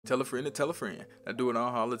tell a friend to tell a friend. Now do it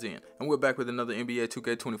on Hollers in. And we're back with another NBA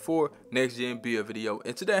 2K24 Next Gen build video.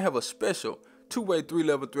 And today I have a special 2-way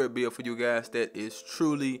 3-level threat build for you guys that is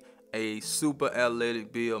truly a super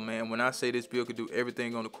athletic build, man. When I say this build can do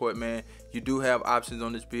everything on the court, man, you do have options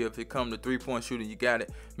on this build. If it comes to 3-point shooting, you got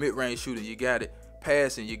it. Mid-range shooting, you got it.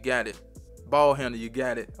 Passing, you got it. Ball handler, you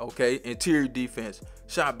got it. Okay, interior defense,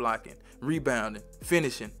 shot blocking, rebounding,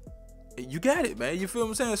 finishing. You got it, man. You feel what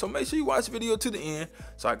I'm saying? So make sure you watch the video to the end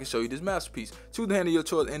so I can show you this masterpiece. Choose the hand of your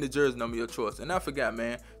choice and the jersey number of your choice. And I forgot,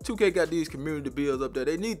 man, 2K got these community builds up there.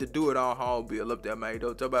 They need to do it all hall build up there, man.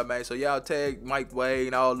 Don't talk about, man. So y'all tag Mike Wade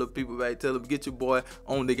and all the people, man. Tell them get your boy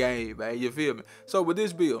on the game, man. You feel me? So with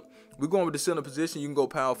this build, we're going with the center position. You can go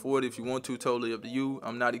power forward if you want to. Totally up to you.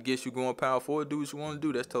 I'm not against you going power forward. Do what you want to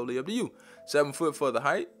do. That's totally up to you. 7 foot for the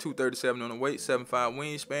height, 237 on the weight, 7'5"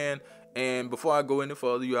 wingspan. And before I go any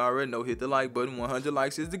further, you already know, hit the like button. 100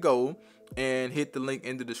 likes is the goal. And hit the link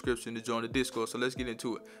in the description to join the Discord. So let's get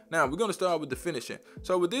into it. Now, we're going to start with the finishing.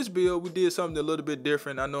 So with this build, we did something a little bit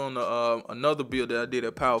different. I know on another build that I did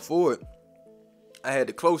at power forward, I had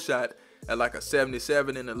the close shot at like a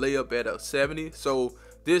 77 and the layup at a 70. So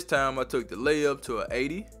this time I took the layup to an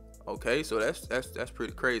 80. Okay, so that's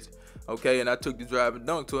pretty crazy. Okay, and I took the drive and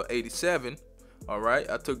dunk to an 87. All right,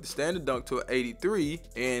 I took the standard dunk to an 83,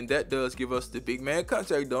 and that does give us the big man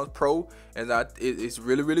contact dunk pro, and it's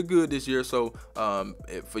really good this year. So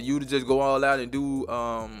for you to just go all out and do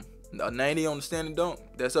a 90 on the standard dunk,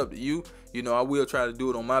 that's up to you. You know, I will try to do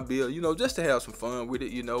it on my build, you know, just to have some fun with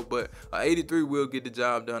it, you know, but an 83 will get the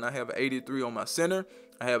job done. I have an 83 on my center.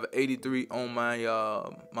 I have an 83 on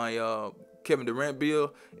my Kevin Durant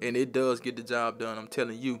build, and it does get the job done, I'm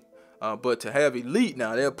telling you. But to have elite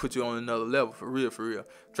now, they'll put you on another level, for real, for real.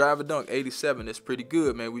 Driver dunk, 87, that's pretty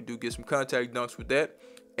good, man. We do get some contact dunks with that.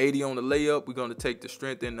 80 on the layup, we're going to take the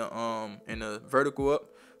strength in the vertical up.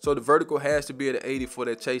 So the vertical has to be at an 80 for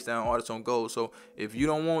that chase down artist on goal. So if you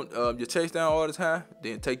don't want your chase down artist high,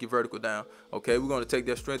 then take your vertical down. Okay, we're going to take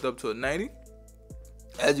that strength up to a 90.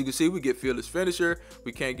 As you can see, we get fearless finisher.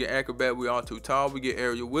 We can't get acrobat. We are too tall. We get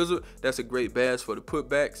aerial wizard. That's a great badge for the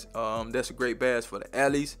putbacks. That's a great badge for the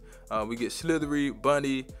alleys. We get slithery,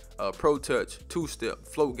 bunny, pro touch, two-step,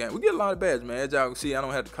 float game. We get a lot of badges, man. As y'all can see, I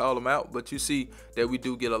don't have to call them out, but you see that we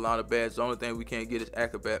do get a lot of badges. The only thing we can't get is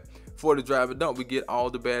acrobat. For the drive and dunk, we get all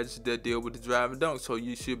the badges that deal with the drive and dunk, so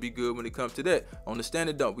you should be good when it comes to that. On the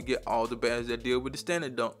standard dunk, we get all the badges that deal with the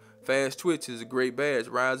standard dunk. Fast twitch is a great badge.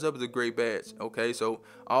 Rise up is a great badge. Okay, so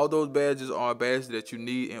all those badges are badges that you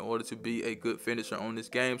need in order to be a good finisher on this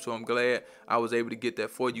game. So I'm glad I was able to get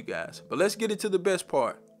that for you guys. But let's get into the best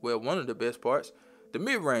part. Well, one of the best parts, the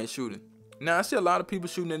mid-range shooting. Now, I see a lot of people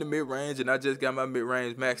shooting in the mid-range, and I just got my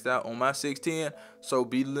mid-range maxed out on my 610. So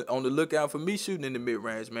be on the lookout for me shooting in the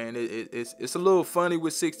mid-range, man. It's a little funny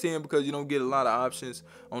with 610 because you don't get a lot of options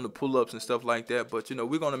on the pull-ups and stuff like that. But, you know,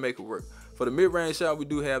 we're going to make it work. For the mid-range shot, we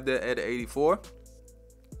do have that at an 84.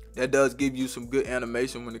 That does give you some good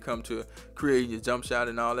animation when it comes to creating your jump shot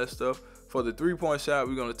and all that stuff. For the 3-point shot,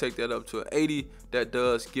 we're going to take that up to an 80. That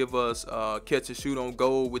does give us catch and shoot on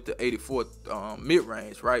goal with the 84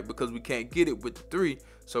 mid-range, right? Because we can't get it with the 3,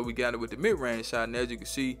 so we got it with the mid-range shot. And as you can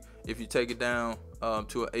see, if you take it down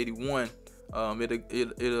to an 81,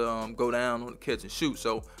 it'll go down on the catch and shoot.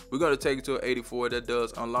 So we're going to take it to an 84. That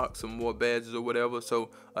does unlock some more badges or whatever. So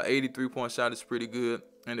an 83-point shot is pretty good.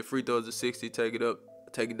 And the free throw is a 60. Take it up,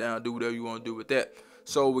 take it down, do whatever you want to do with that.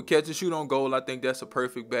 So with catch and shoot on goal, I think that's a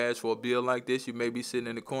perfect badge for a build like this. You may be sitting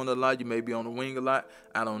in the corner a lot. You may be on the wing a lot.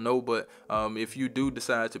 I don't know. But if you do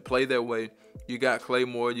decide to play that way, you got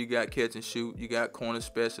Claymore, you got catch and shoot, you got corner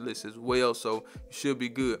specialists as well. So you should be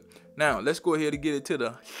good. Now, let's go ahead and get it to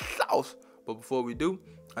the sauce. But before we do,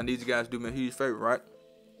 I need you guys to do me a huge favor, right?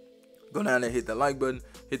 Go down there, hit that like button,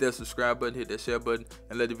 hit that subscribe button, hit that share button,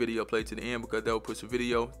 and let the video play to the end because that will push the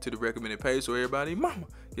video to the recommended page so everybody mama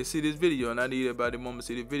can see this video. And I need everybody mama to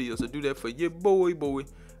see the video, so do that for your boy.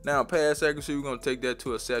 Now, pass accuracy, we're going to take that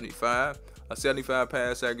to a 75. A 75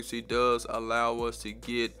 pass accuracy does allow us to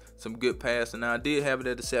get some good passing. Now, I did have it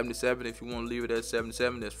at a 77. If you want to leave it at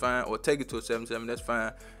 77, that's fine. Or take it to a 77, that's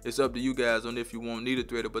fine. It's up to you guys on if you want neither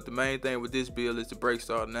threader. But the main thing with this build is the break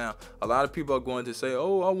starter. Now, a lot of people are going to say,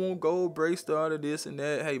 oh, I want gold break starter, this and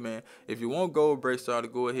that. Hey, man, if you want gold break starter,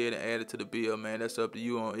 go ahead and add it to the build, man. That's up to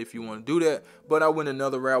you on if you want to do that. But I went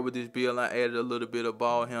another route with this build. I added a little bit of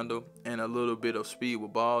ball handle and a little bit of speed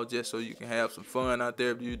with ball just so you can have some fun out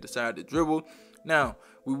there if you decide to dribble. Now,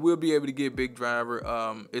 we will be able to get big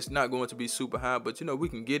driver. It's not going to be super high, but, you know, we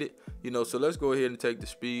can get it, you know. So let's go ahead and take the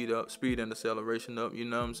speed up, speed and acceleration up, you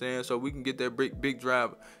know what I'm saying? So we can get that big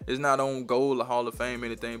driver. It's not on goal or Hall of Fame or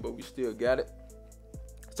anything, but we still got it.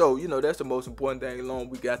 So, you know, that's the most important thing. Along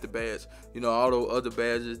we got the badge. You know, all those other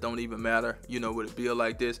badges don't even matter, you know, with a build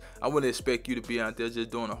like this. I wouldn't expect you to be out there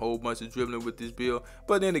just doing a whole bunch of dribbling with this build.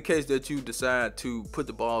 But in the case that you decide to put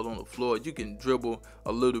the ball on the floor, you can dribble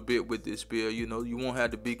a little bit with this build. You know, you won't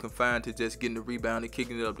have to be confined to just getting the rebound and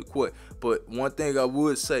kicking it up the court. But one thing I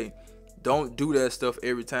would say, don't do that stuff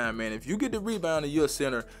every time, man. If you get the rebound and you're a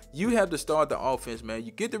center, you have to start the offense, man.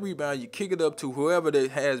 You get the rebound, you kick it up to whoever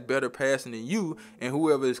that has better passing than you and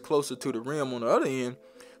whoever is closer to the rim on the other end.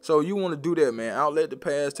 So you want to do that, man. Outlet the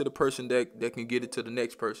pass to the person that can get it to the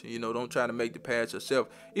next person. You know, don't try to make the pass yourself,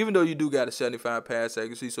 even though you do got a 75 pass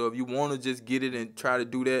accuracy. So if you want to just get it and try to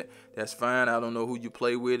do that, that's fine. I don't know who you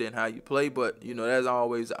play with and how you play, but, you know, that's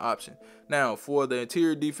always an option. Now, for the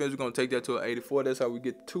interior defense, we're going to take that to an 84. That's how we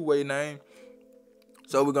get the two-way name.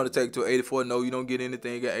 So we're going to take it to 84. No, you don't get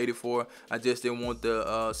anything at 84. I just didn't want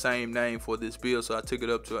the same name for this build, so I took it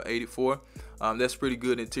up to an 84. That's pretty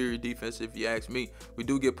good interior defense if you ask me. We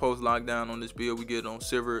do get post lockdown on this build. We get it on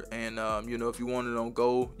silver, and you know, if you want it on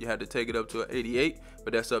gold, you had to take it up to an 88,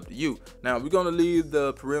 but that's up to you. Now, we're going to leave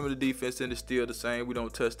the perimeter defense and it's still the same. We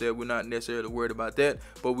don't touch that. We're not necessarily worried about that,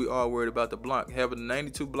 but we are worried about the block. Having a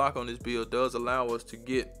 92 block on this build does allow us to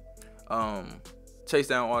get chase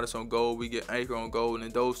down artists on gold. We get anchor on gold,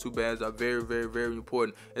 and those two badges are very, very, very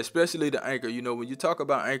important, especially the anchor. You know, when you talk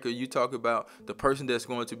about anchor, you talk about the person that's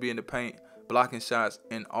going to be in the paint blocking shots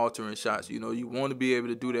and altering shots. You know, you want to be able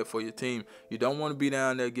to do that for your team. You don't want to be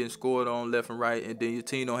down there getting scored on left and right, and then your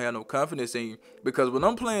team don't have no confidence in you. Because when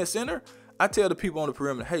I'm playing center, I tell the people on the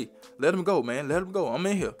perimeter, hey, let him go, man. Let him go. I'm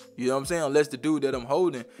in here. You know what I'm saying? Unless the dude that I'm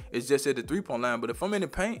holding is just at the three-point line. But if I'm in the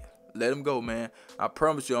paint, let him go, man. I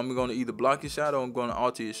promise you, I'm going to either block your shot or I'm going to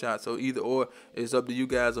alter your shot. So either or, it's up to you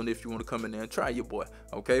guys on if you want to come in there and try your boy.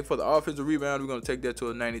 Okay, for the offensive rebound, we're going to take that to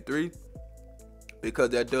a 93.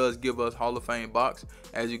 Because that does give us Hall of Fame box.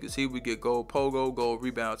 As you can see, we get gold pogo, gold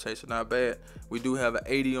rebound chaser, not bad. We do have an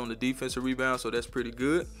 80 on the defensive rebound, so that's pretty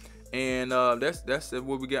good. And that's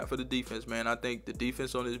what we got for the defense, man. I think the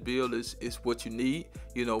defense on this build is what you need,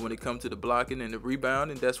 you know, when it comes to the blocking and the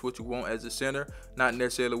rebounding. That's what you want as a center, not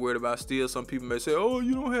necessarily worried about steal. Some people may say, oh,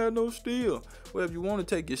 you don't have no steal. Well, if you want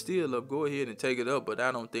to take your steal up, go ahead and take it up, but I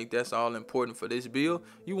don't think that's all important for this build.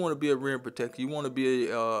 You want to be a rim protector. You want to be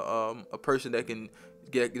a person that can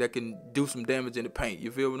do some damage in the paint. You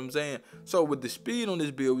feel what I'm saying? So with the speed on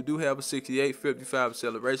this build, we do have a 68-55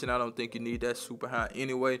 acceleration. I don't think you need that super high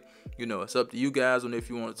anyway. You know, it's up to you guys on if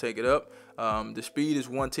you want to take it up. The speed is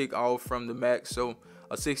one tick off from the max, so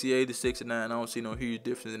a 68 to 69, I don't see no huge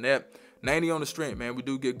difference in that. 90 on the strength, man. We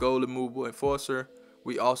do get gold immovable enforcer.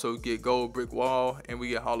 We also get gold brick wall, and we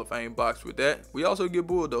get Hall of Fame box with that. We also get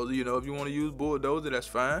bulldozer. You know, if you want to use bulldozer, that's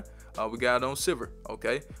fine. We got it on silver,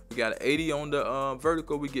 okay? We got an 80 on the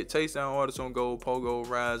vertical. We get chase down artists on gold, pogo,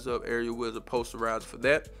 rise up, area wizard, posterizer for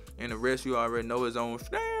that. And the rest you already know is on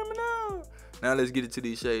stamina. Now let's get into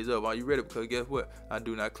these shades up. Are you ready? Because guess what? I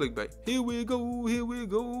do not clickbait. Here we go, here we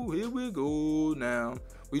go, here we go. Now,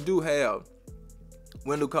 we do have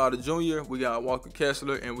Wendell Carter Jr., we got Walker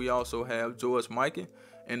Kessler, and we also have George Mikan.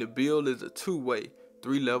 And the build is a two-way,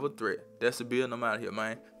 3-level threat. That's the build. I'm out of here,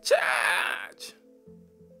 man. Ciao!